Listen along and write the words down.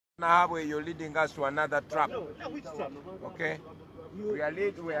Now you're leading us to another trap. Okay? We are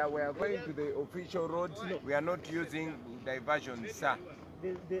going to the official road. We are not using diversion, sir.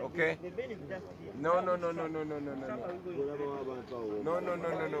 Okay? No. No,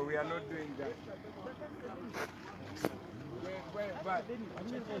 we are not doing that.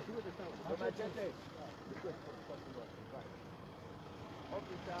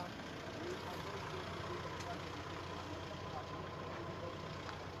 Officer,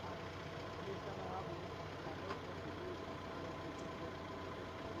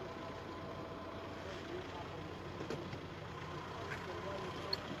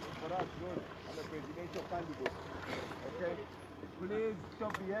 for us, I'm a presidential candidate. Okay? Please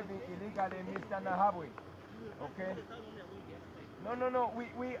stop behaving illegally, Mr. Nahabwe. Okay? No.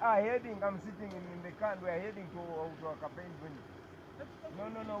 We are heading. I'm sitting in the car. We are heading to our campaign.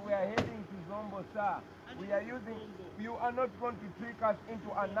 No. We are heading to Zombo, sir. We are using. You are not going to trick us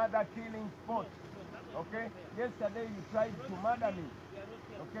into another killing spot. Okay? Yesterday you tried to murder me.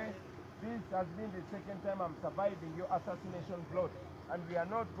 Okay? This has been the second time I'm surviving your assassination plot. And we are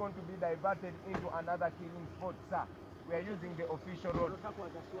not going to be diverted into another killing spot, sir. We are using the official road.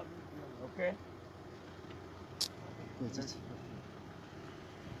 Okay?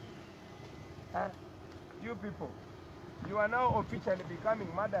 You people, you are now officially becoming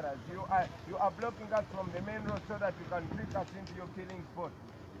murderers. You are blocking us from the main road so that you can trick us into your killing spot.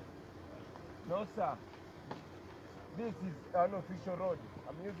 No, sir. This is an official road.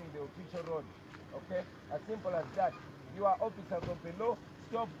 I'm using the official road. Okay? As simple as that. You are officers of the law.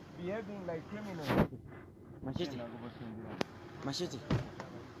 Stop behaving like criminals. Machete. Machete.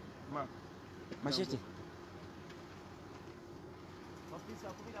 Machete.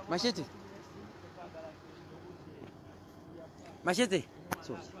 Machete. Machete.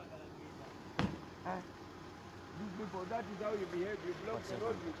 So. These people, that is how you behave. You block the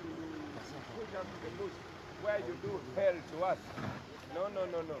road, you push up to the bush where you do hell to us. No.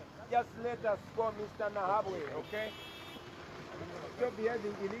 Just let us go, Mr. Nahabwe, okay? Stop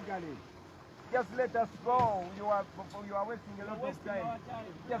behaving illegally. Just let us go. You are wasting a lot of time.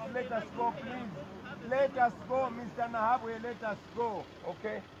 Just let us go, please. Let us go, Mr. Nahabwe. Let us go,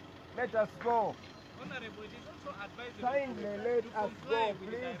 okay? Let us go. Honorable, it is also advisable. Kindly let us go,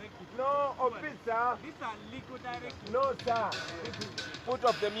 please. No, officer. These are legal directives. No, sir. Put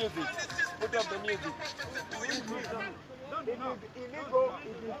up the music. Put up the music. It is illegal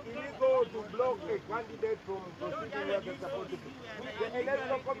to block a candidate from proceeding where they're supposed to be. The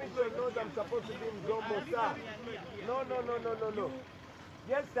electoral commission knows I'm supposed to be in Zombo, sir. No.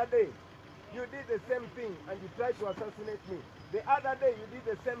 Yesterday, you did the same thing and you tried to assassinate me. The other day, you did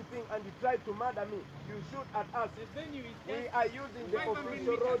the same thing and you tried to murder me. You shoot at us. We are using the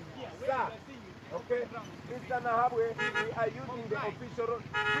official road, sir. Okay? Mr. Nahabwe, we are using the official road.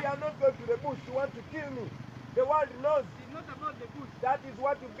 We are not going to the bush. You want to kill me. The world knows. It's not about the bush. That is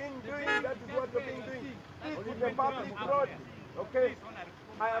what you've been doing. That is what you've been doing. This is the public road. Okay?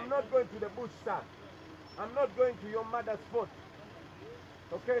 I am not going to the bush, sir. I'm not going to your murder spot.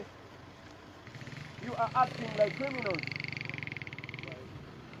 Okay? You are acting like criminals.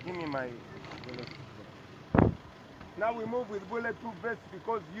 Give me my bulletproof. Now we move with bulletproof vests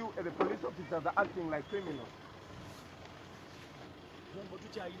because you and the police officers are acting like criminals. Zombo,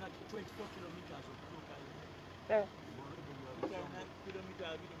 24 kilometers of Eh?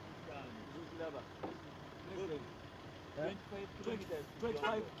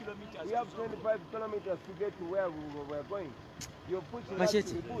 25 kilometers. We have 25 kilometers to get to where we are going. You're pushing us to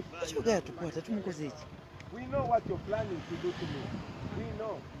the bush. We know what you're planning to do to me. We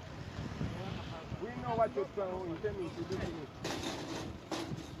know. We know what you're intending to do to me.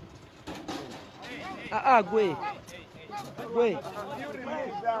 Go. You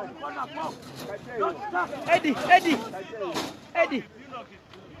release that. Eddie.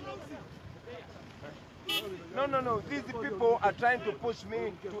 No. These people are trying to push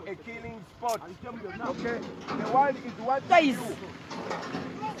me to a killing spot. Okay? The world is watching you.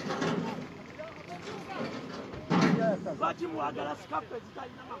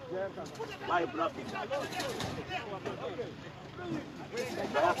 Why blocking?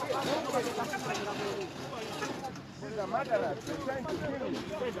 These are murderers. They're trying to kill me.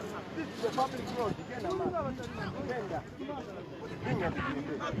 This is the public road.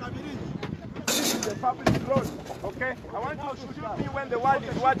 This is the public road. Okay? I want you to shoot me when the world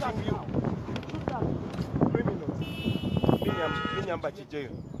is watching you. Criminals. Minyamba chijeyo.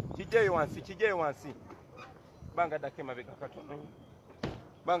 Chijeyo wansi. Banga dakema vega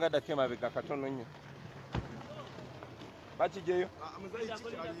katono nyo. Bachijeyo.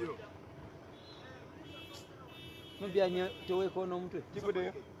 Mubya nyo teweko no mutwe.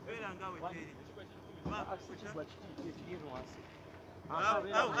 Chibudeyo.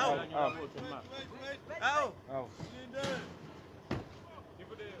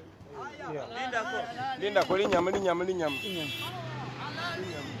 Linda, linyam.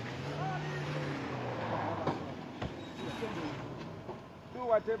 Do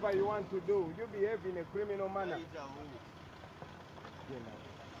whatever you want to do. You behave in a criminal manner.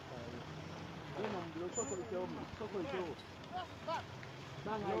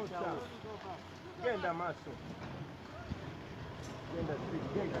 No, sir. Genda maso.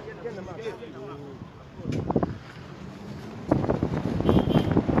 Genda maso.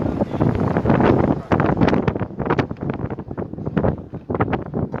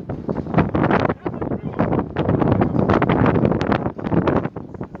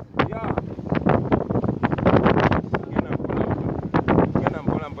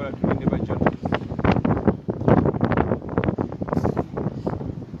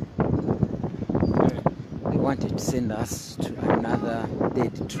 Wanted to send us to another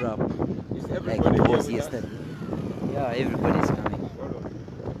dead trap like it was yesterday. Yeah, everybody's coming.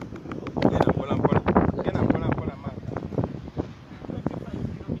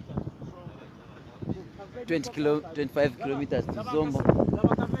 25 kilometers to Zombo.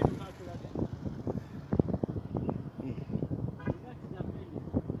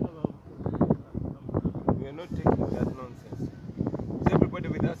 We are not taking that nonsense. Is everybody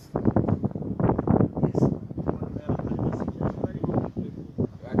with us?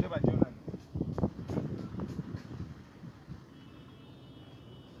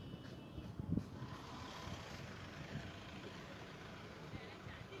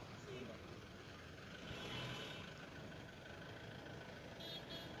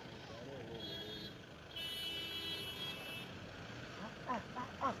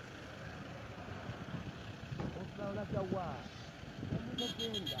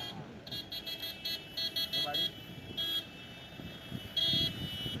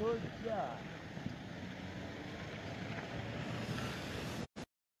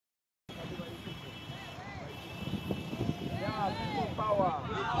 People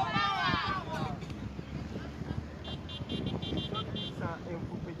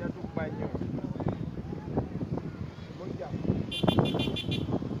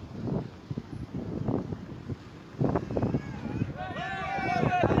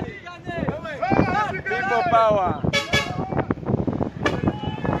power.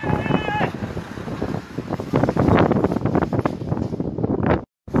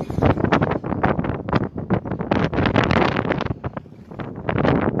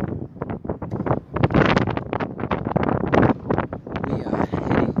 We are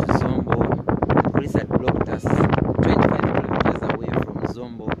heading to Zombo. The police had blocked us 25 kilometers away from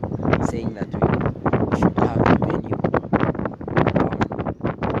Zombo, saying that we should have a venue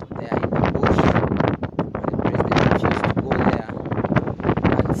there in the bush. But the president refused to go there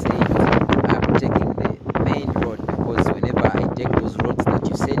and said, I'm taking the main road because whenever I take those roads that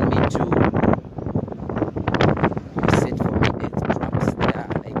you send me to, you set for me death traps there,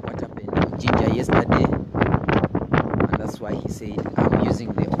 like what happened in Ginger yesterday. And that's why he said, I'm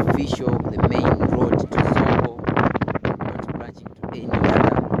using the main road to Zombo. I'm not branching to any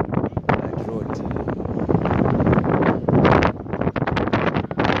other road.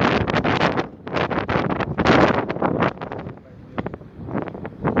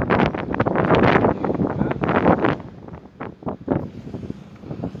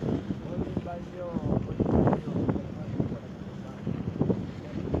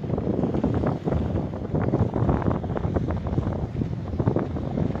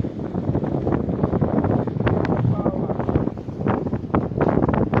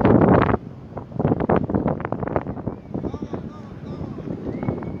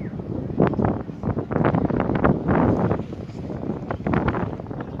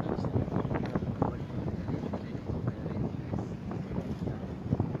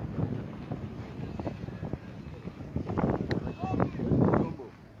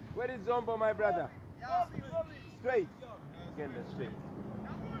 Where is Zombo, my brother? Straight. Get the straight.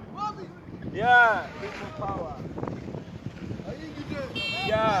 Yeah, people power.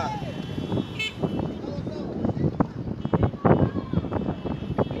 Yeah.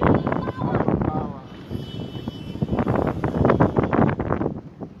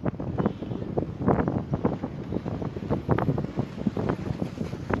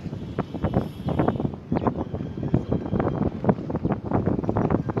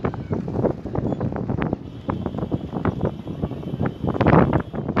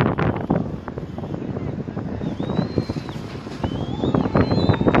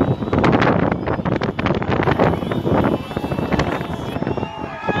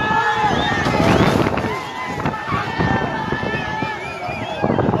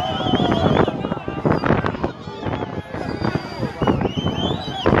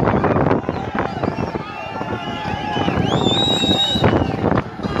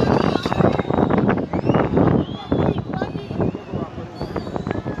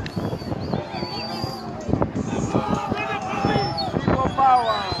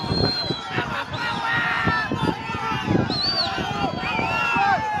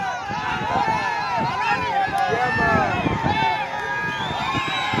 Yeah, man.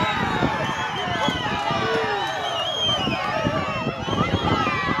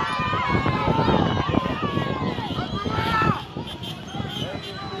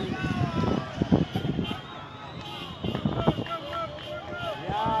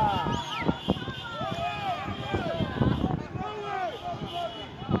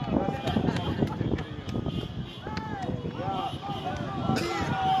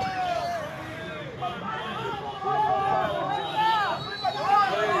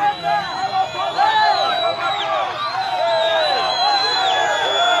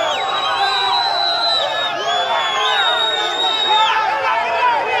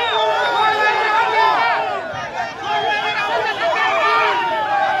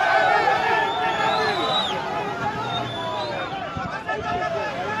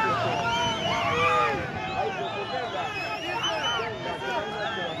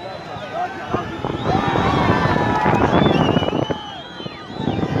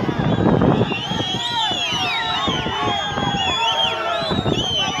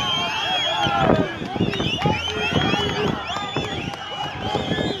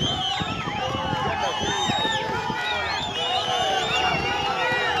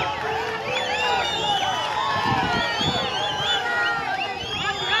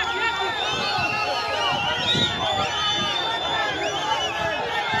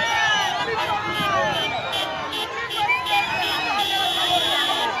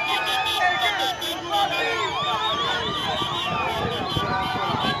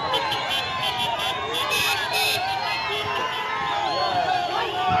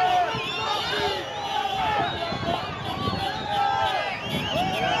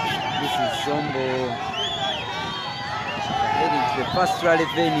 Zombo, heading to the first rally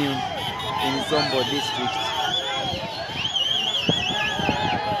venue in Zombo district.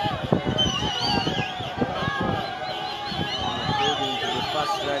 Heading to the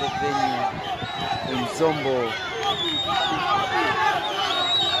first rally venue in Zombo.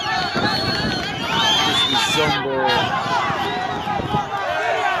 This is Zombo.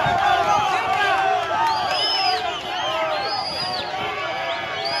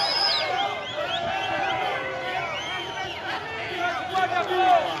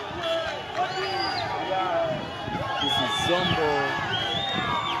 Zombo.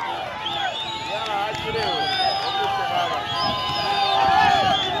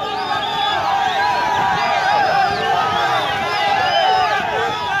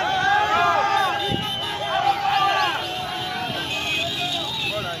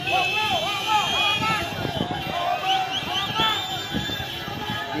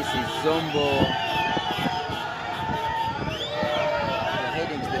 This is Zombo. We're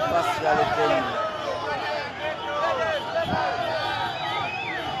heading to the first rally venue.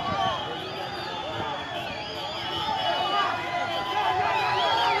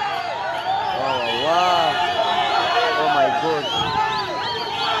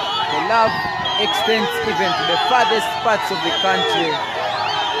 The love extends even to the farthest parts of the country.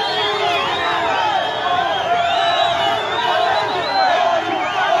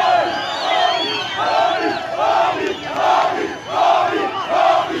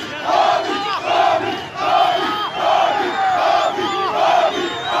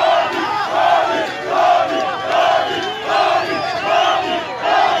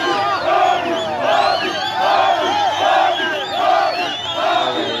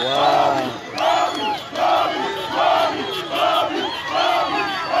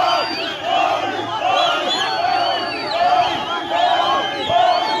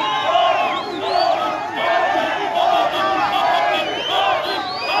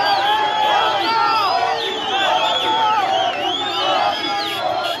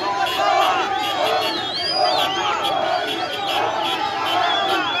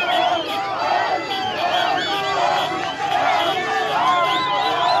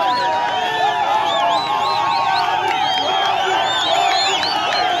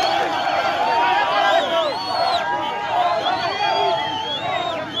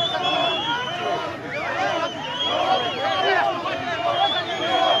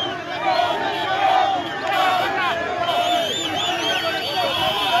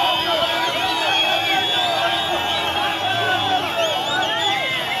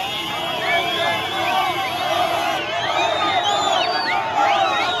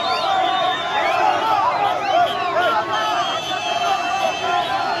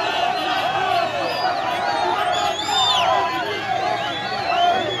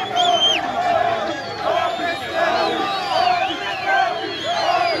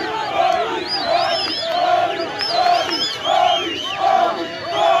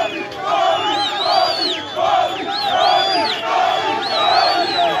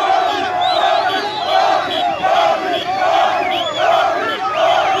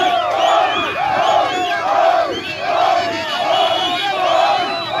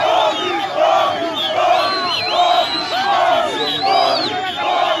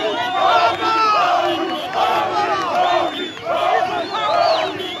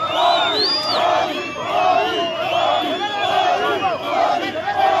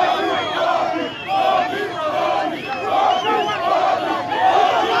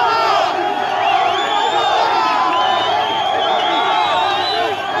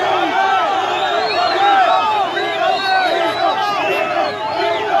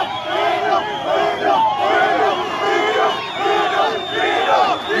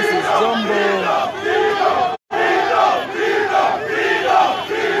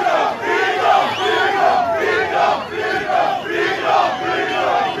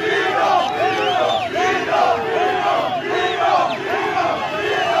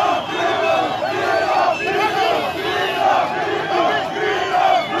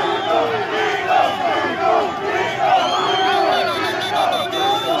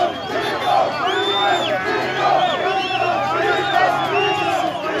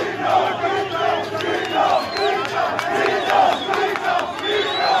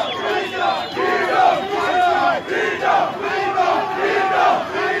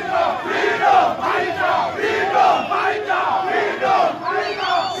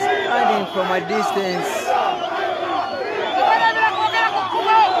 distance.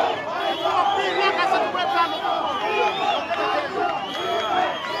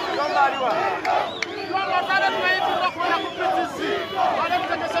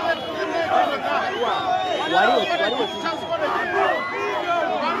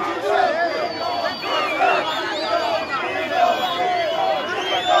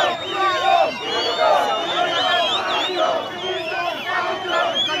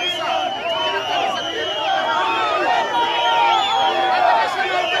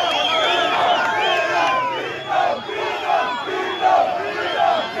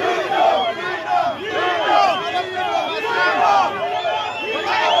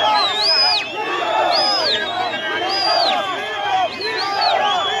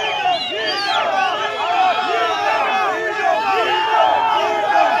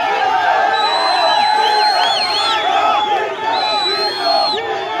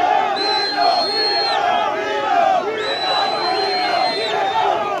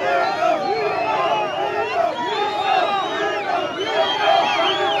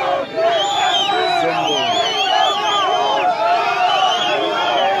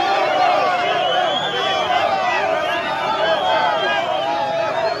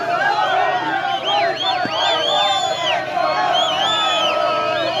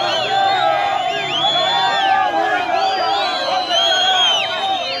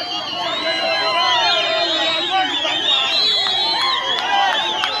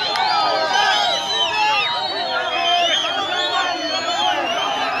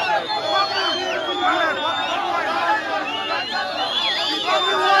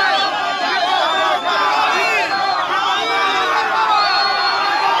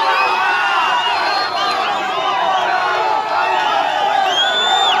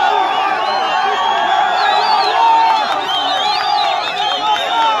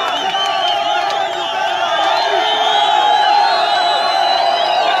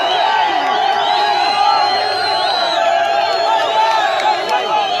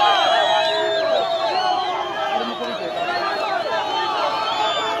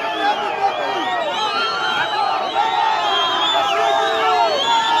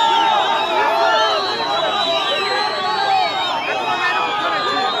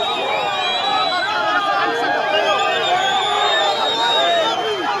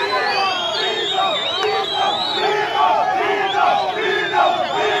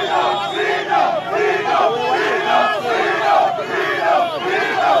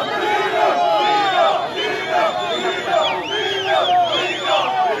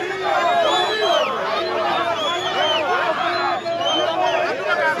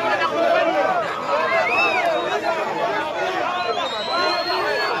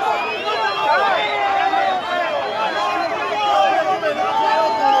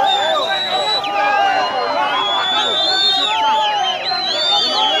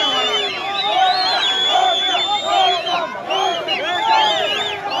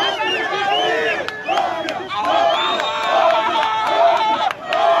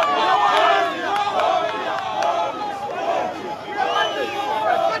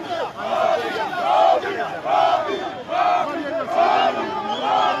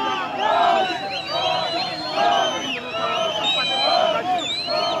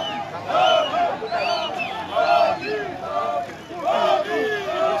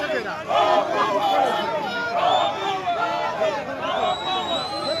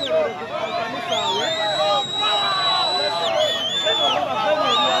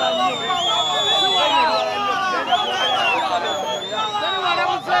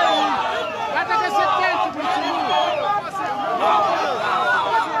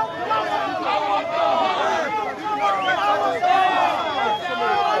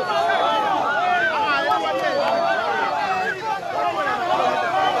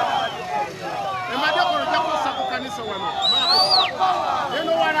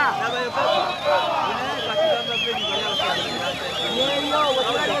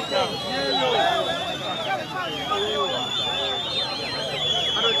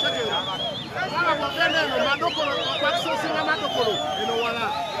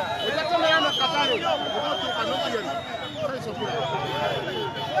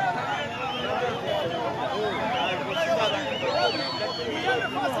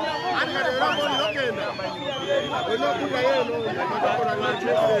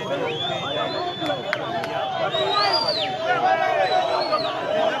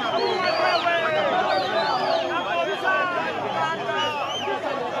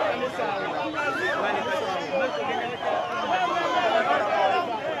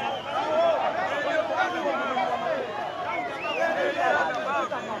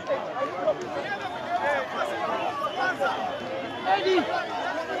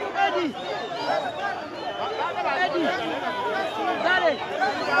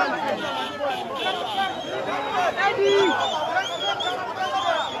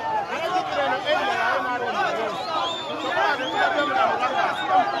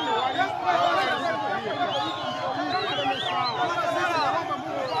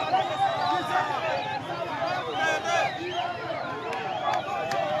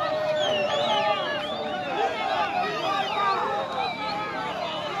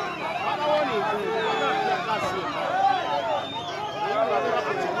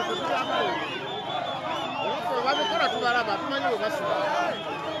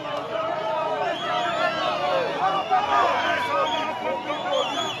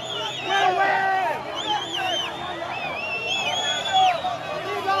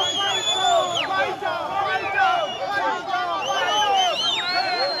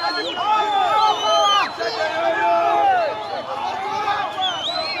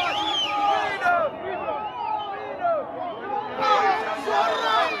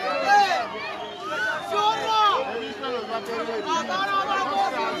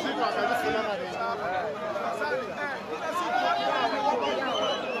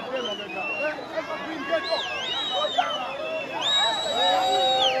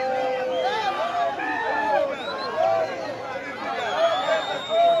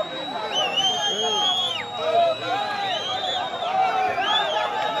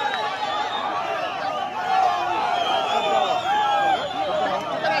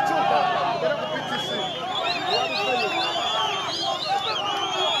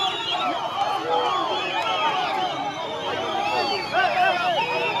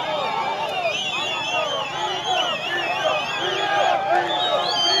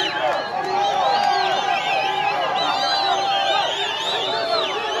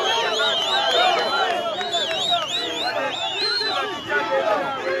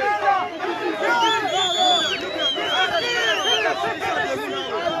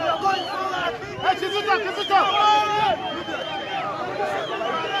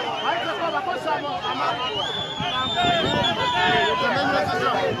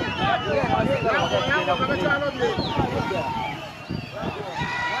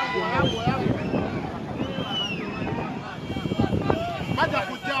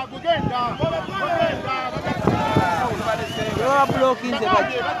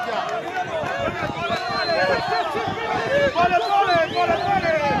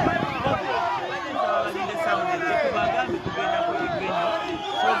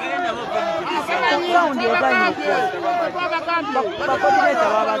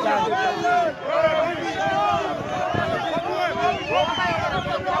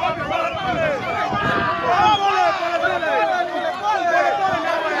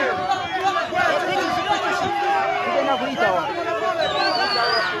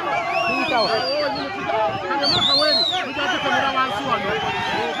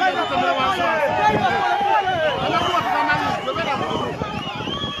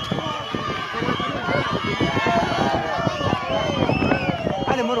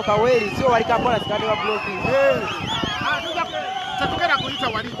 Kaweli sio walika bora sikati wa blocking. Tutakera kuita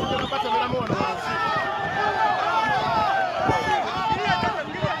wali tunapata mlamo wa wazi.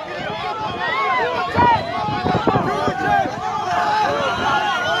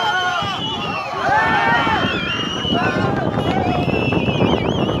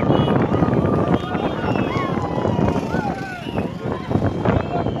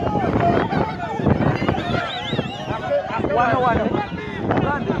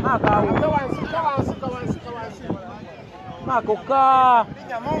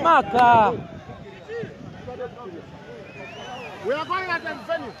 Maka. We are going at the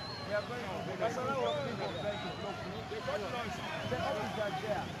venue.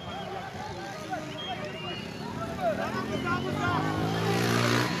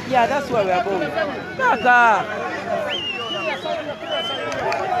 Yeah, that's where we are going. Maka.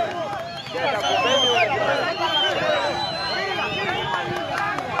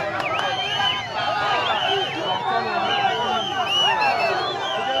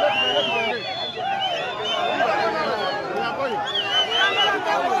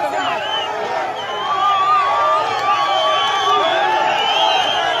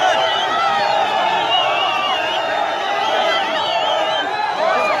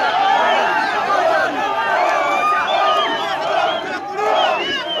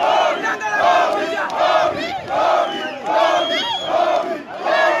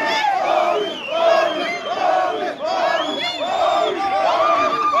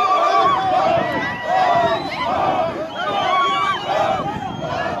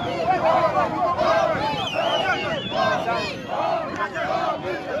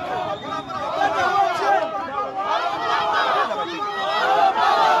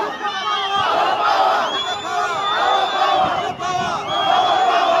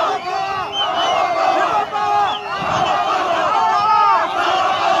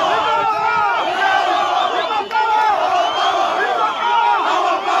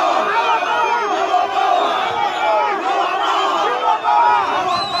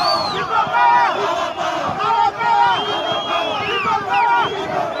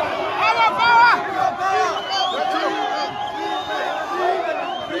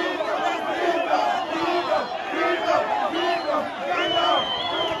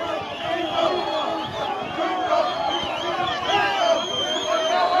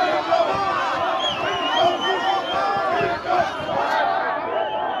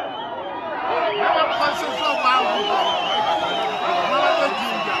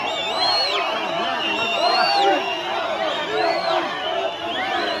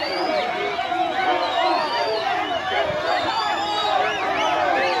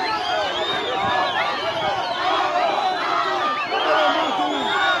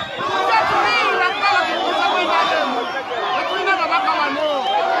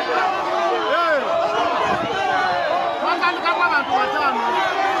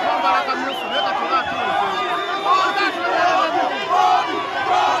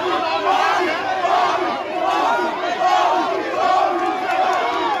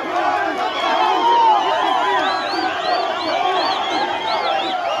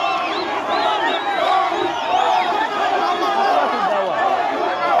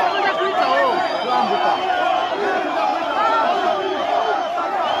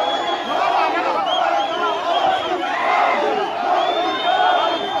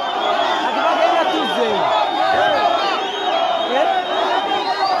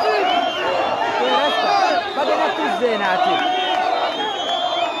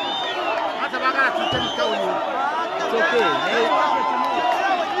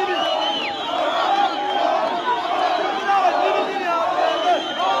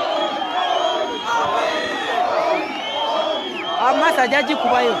 jaji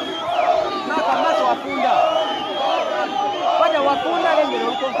kubayo. Maka maso wafunda. Pada wafunda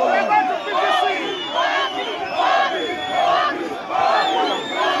lengelo ukonko.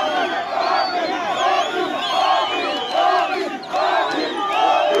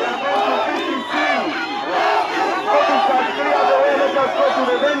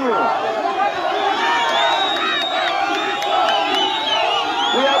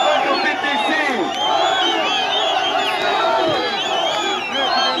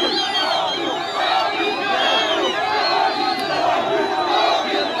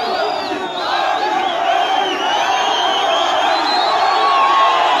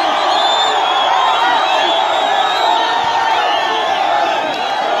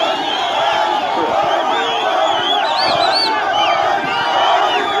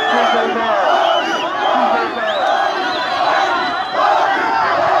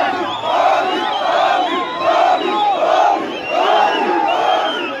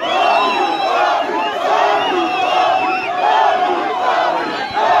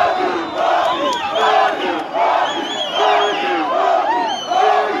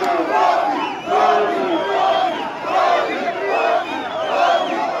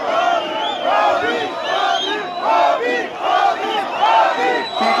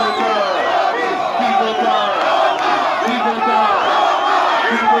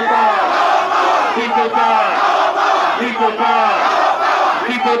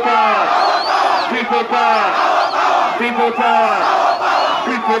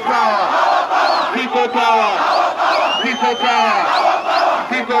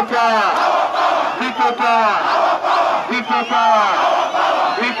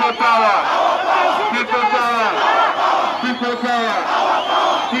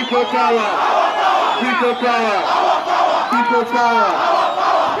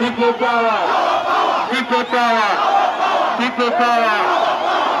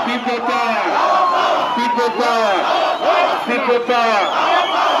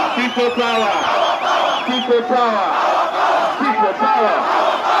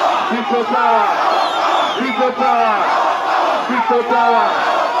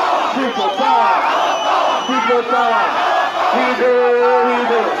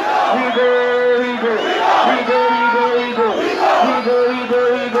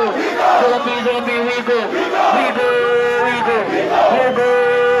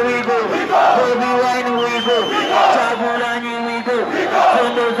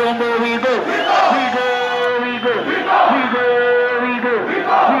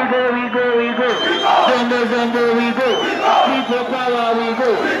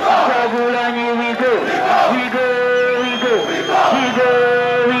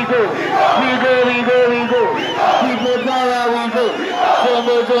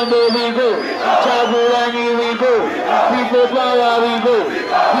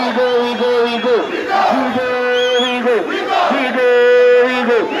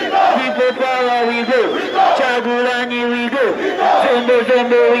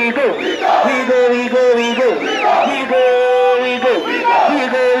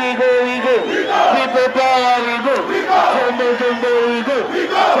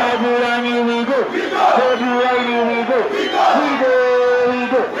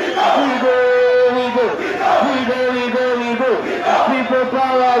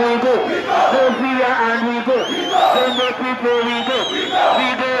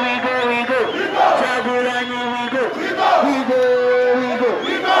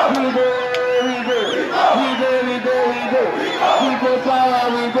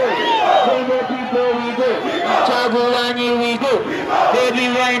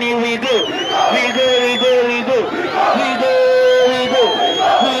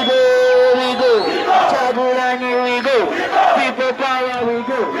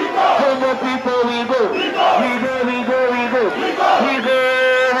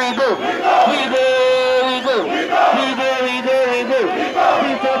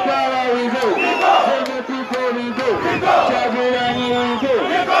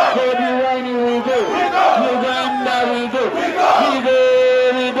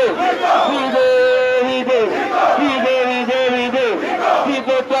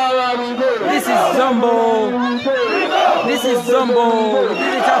 This is Zombo. This is Zombo. We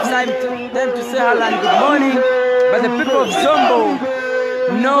didn't have time to say hello and good morning, but the people of Zombo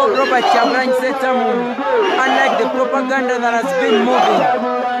know Robert Chagulanyi Ssentamu, unlike the propaganda that has been moving,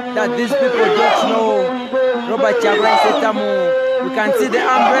 that these people don't know Robert Chagulanyi Ssentamu. We can see the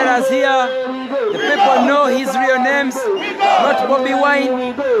umbrellas here. The people know his real names, not Bobi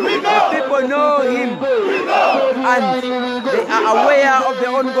Wine. The people know him, and they are aware of the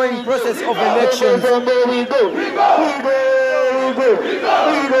ongoing process of elections.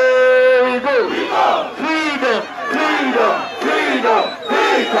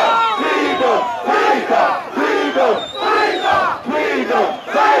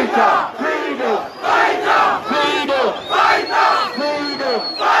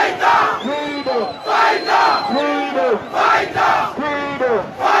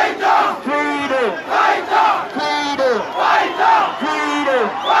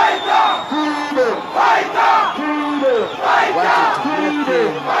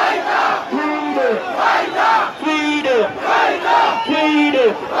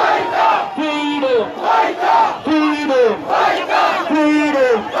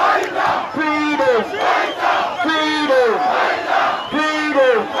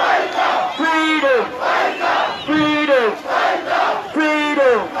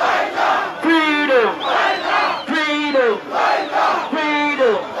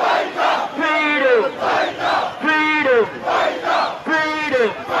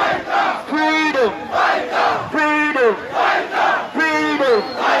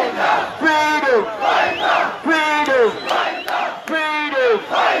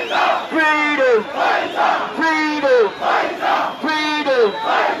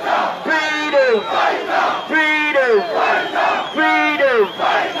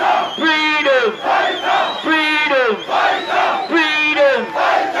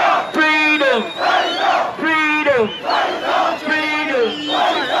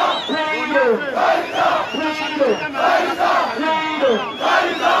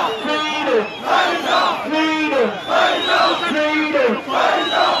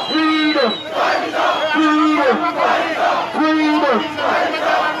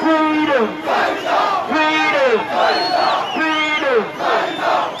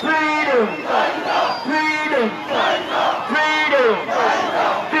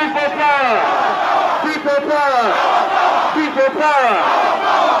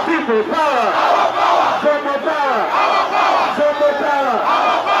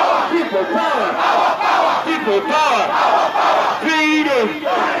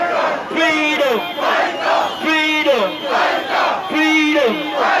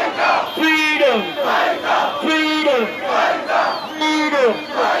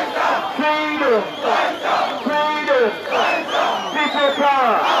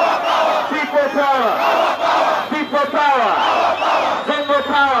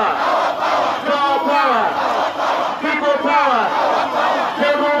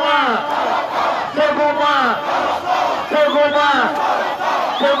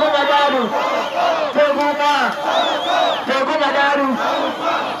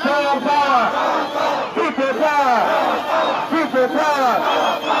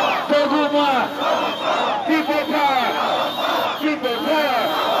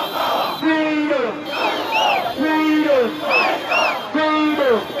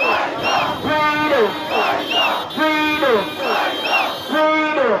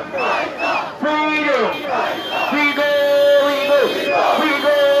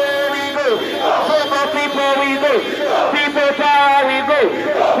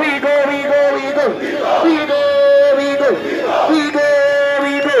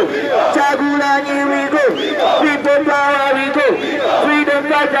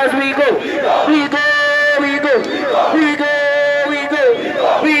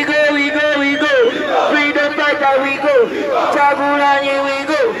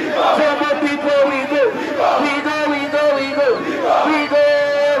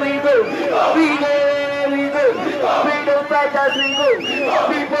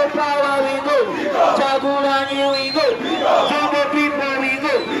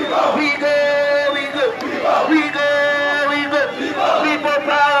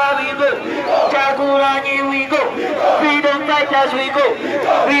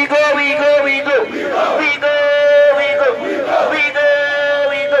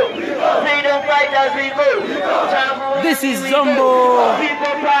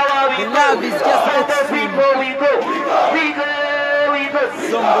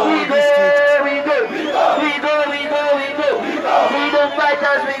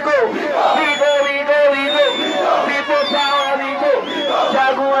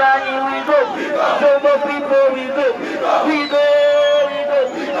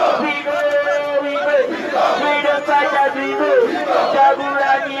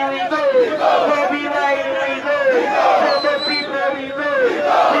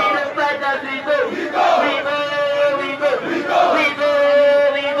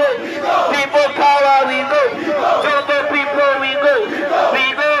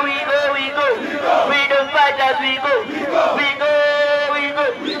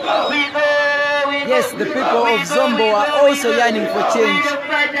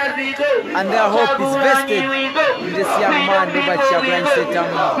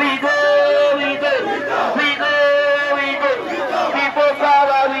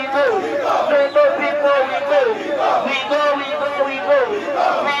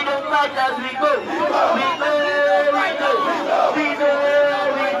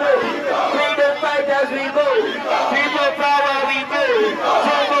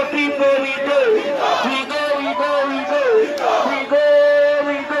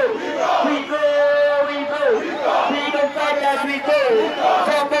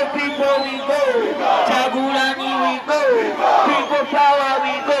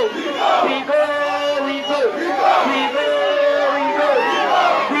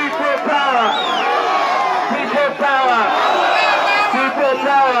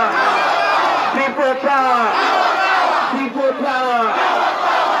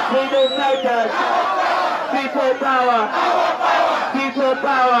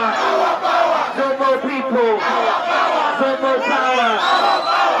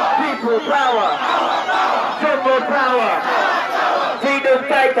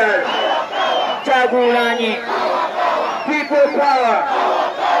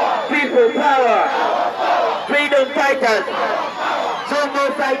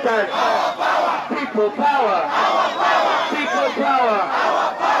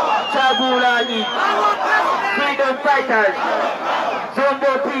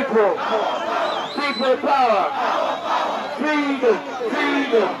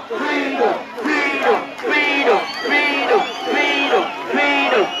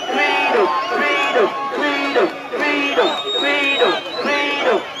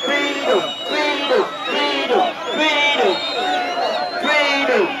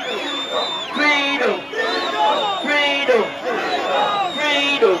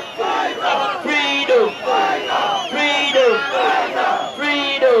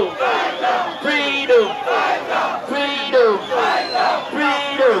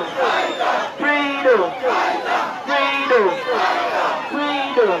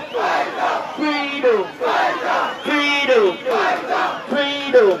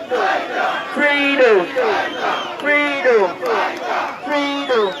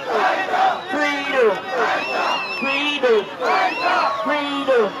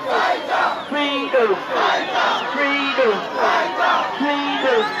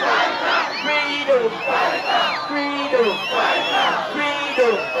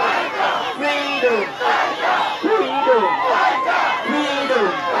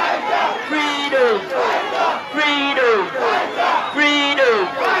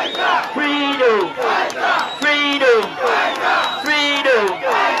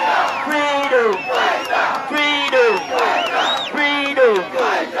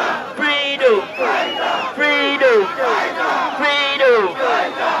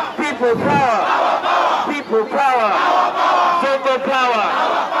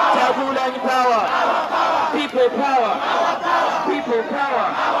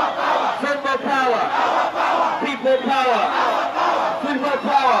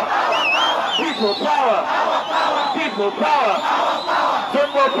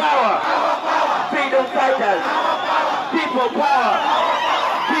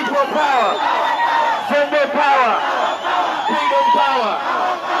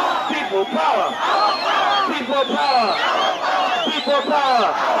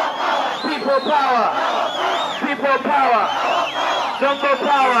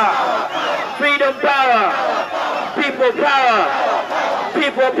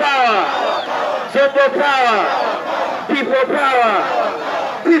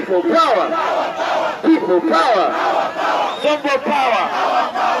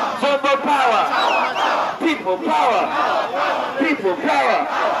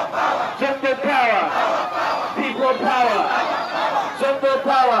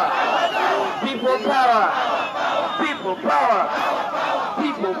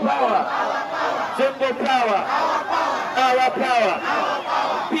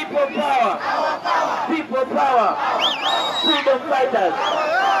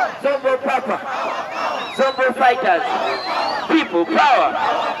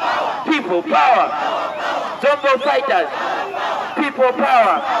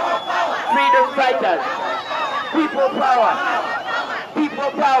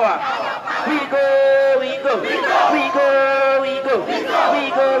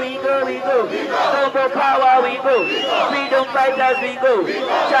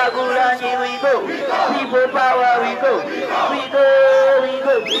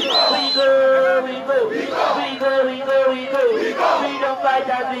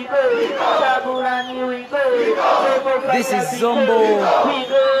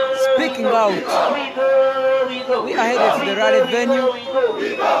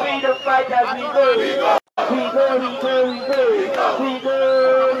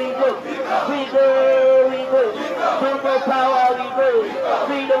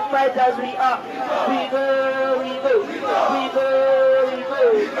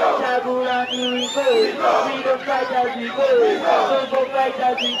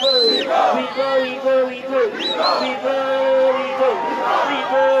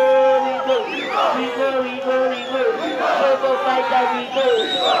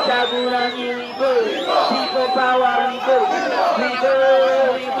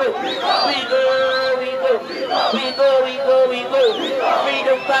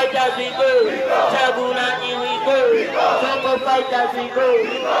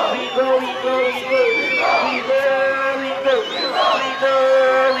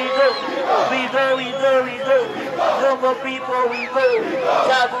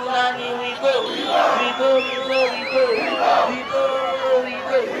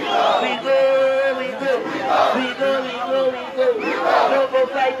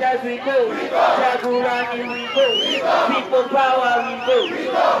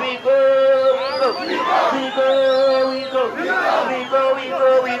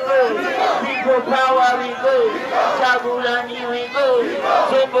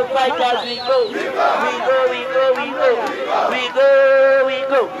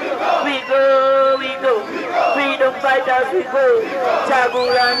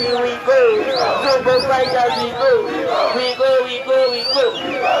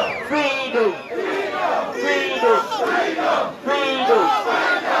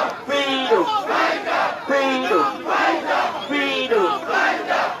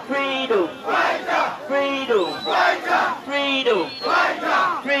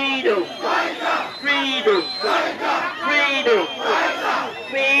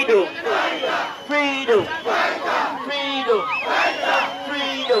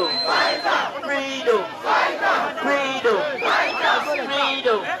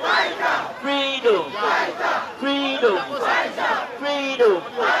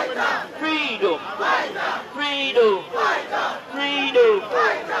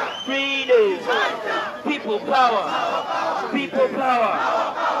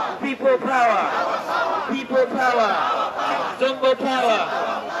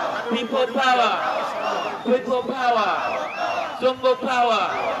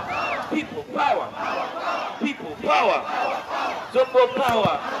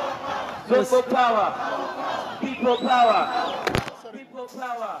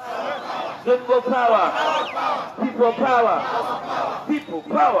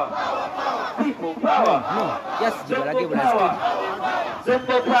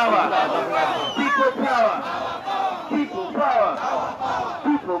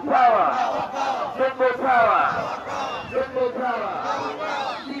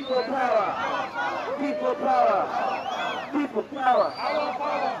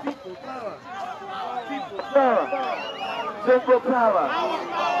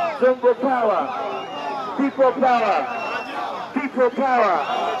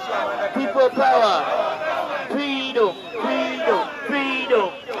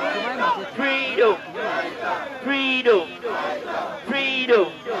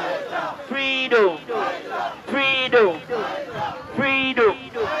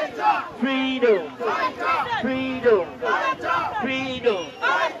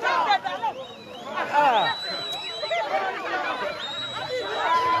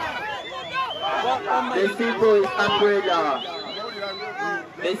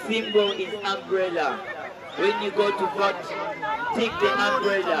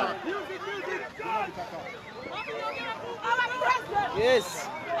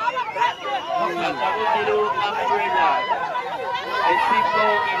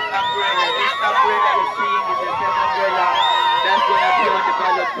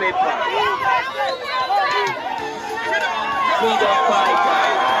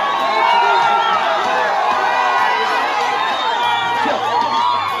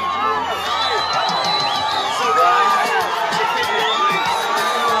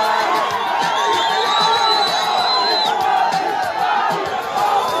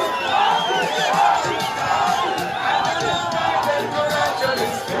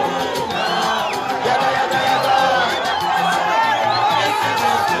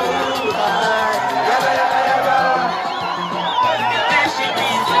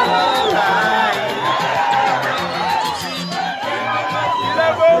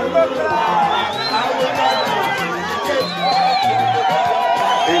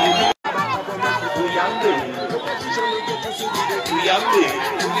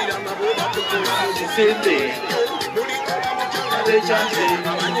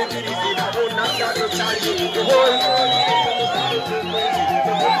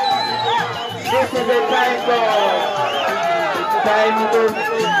 This is the time bomb. Time bomb.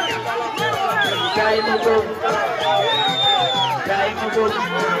 Time bomb. Time bomb.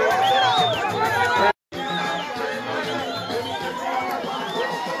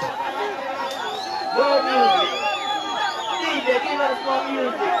 More music. DJ, give us more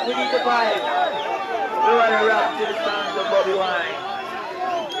music. We need the vibe. We want to rock to the sounds of Bobi wine.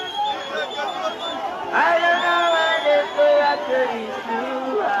 I don't know why this reactor is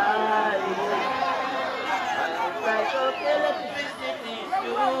too high. Like okay, electricity is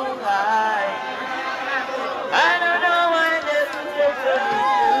too high. I don't know why this reactor is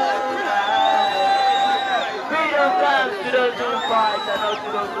too high. Freedom comes to those who fight and not to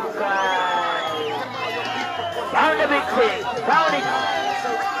those who cry. Sound the big thing, sound it.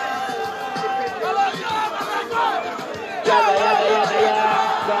 Yaga, yaga, yaga, yaga,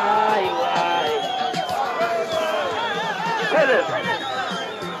 why? Tell him.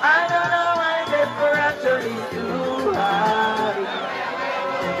 I don't know why the corruption is too high.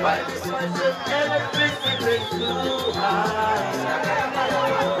 Why the electricity is too high.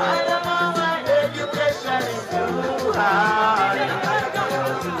 I don't know why education is too high.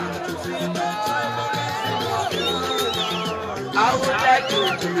 I would like to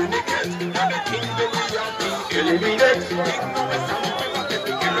eliminate.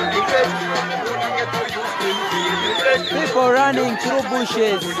 People running through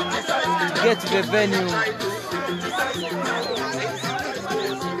bushes to get to the venue.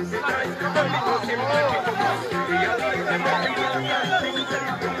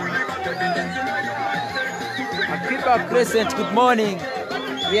 Akiba Crescent, good morning.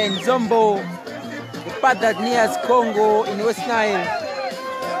 We are in Zombo, the part that nears Congo in West Nile.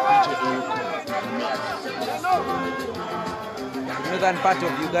 The northern part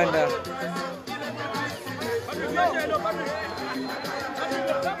of Uganda.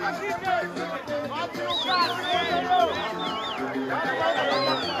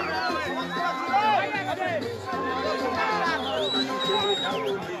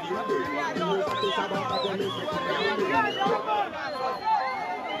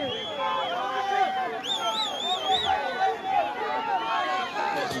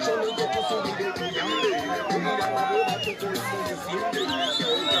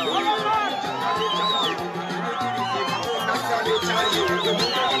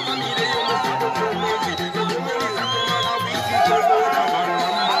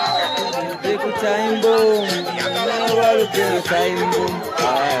 Time boom, never time boom,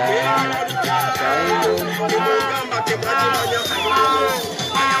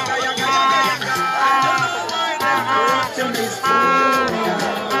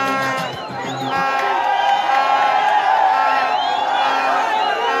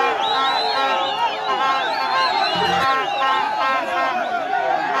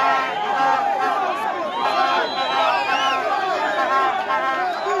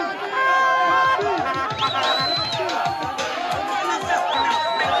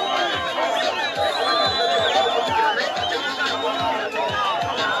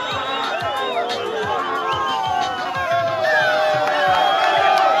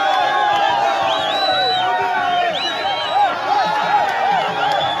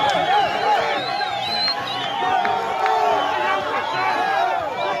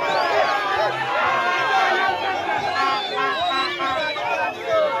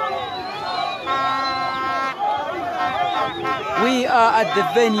 We are at the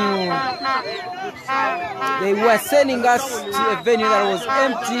venue. They were sending us to a venue that was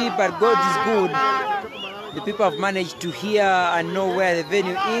empty, but God is good. The people have managed to hear and know where the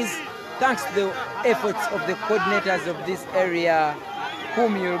venue is, thanks to the efforts of the coordinators of this area,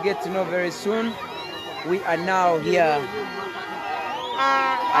 whom you'll get to know very soon. We are now here,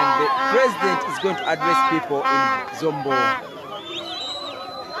 and the president is going to address people in Zombo.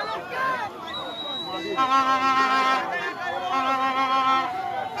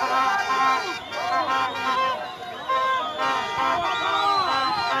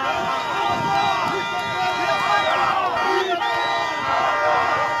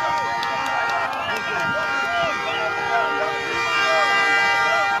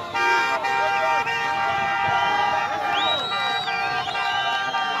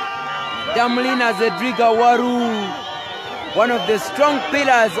 Damlina Zedriga Waru, one of the strong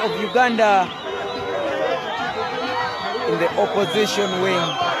pillars of Uganda in the opposition wing,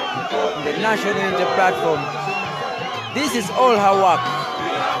 in the National Unity Platform. This is all her work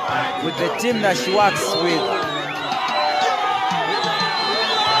with the team that she works with.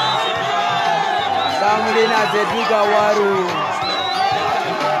 Samulina Zediga Waru.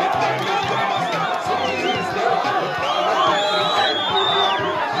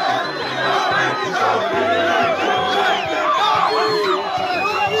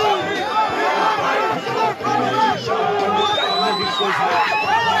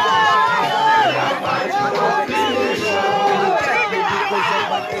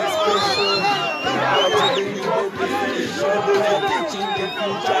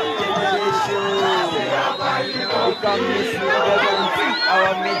 Become misleaders and see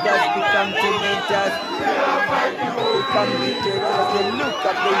our meters become teenagers. Become dictators. They look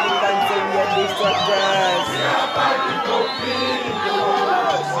at the youth and say we are disruptors.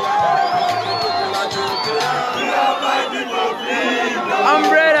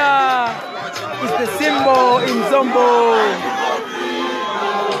 Umbrella is the symbol in Zombo.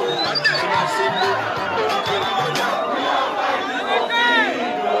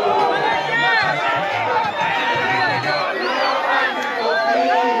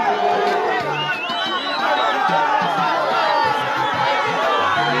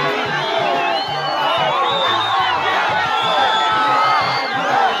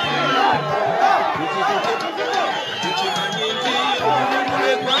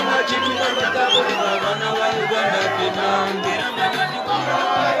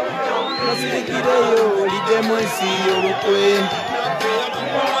 Yo, lidemo si yorokwe.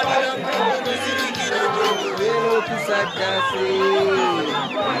 Velo kusakase.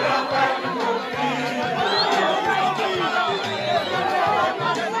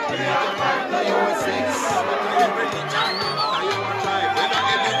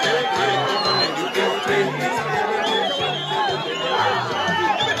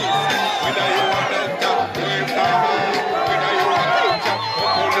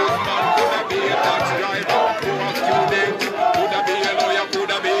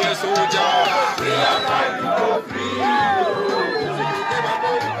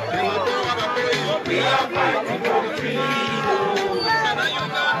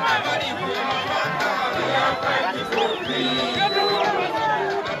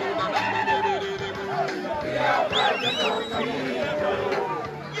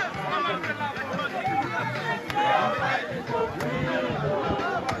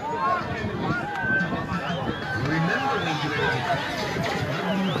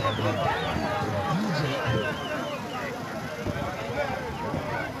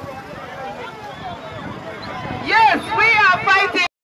 Yes, we are fighting.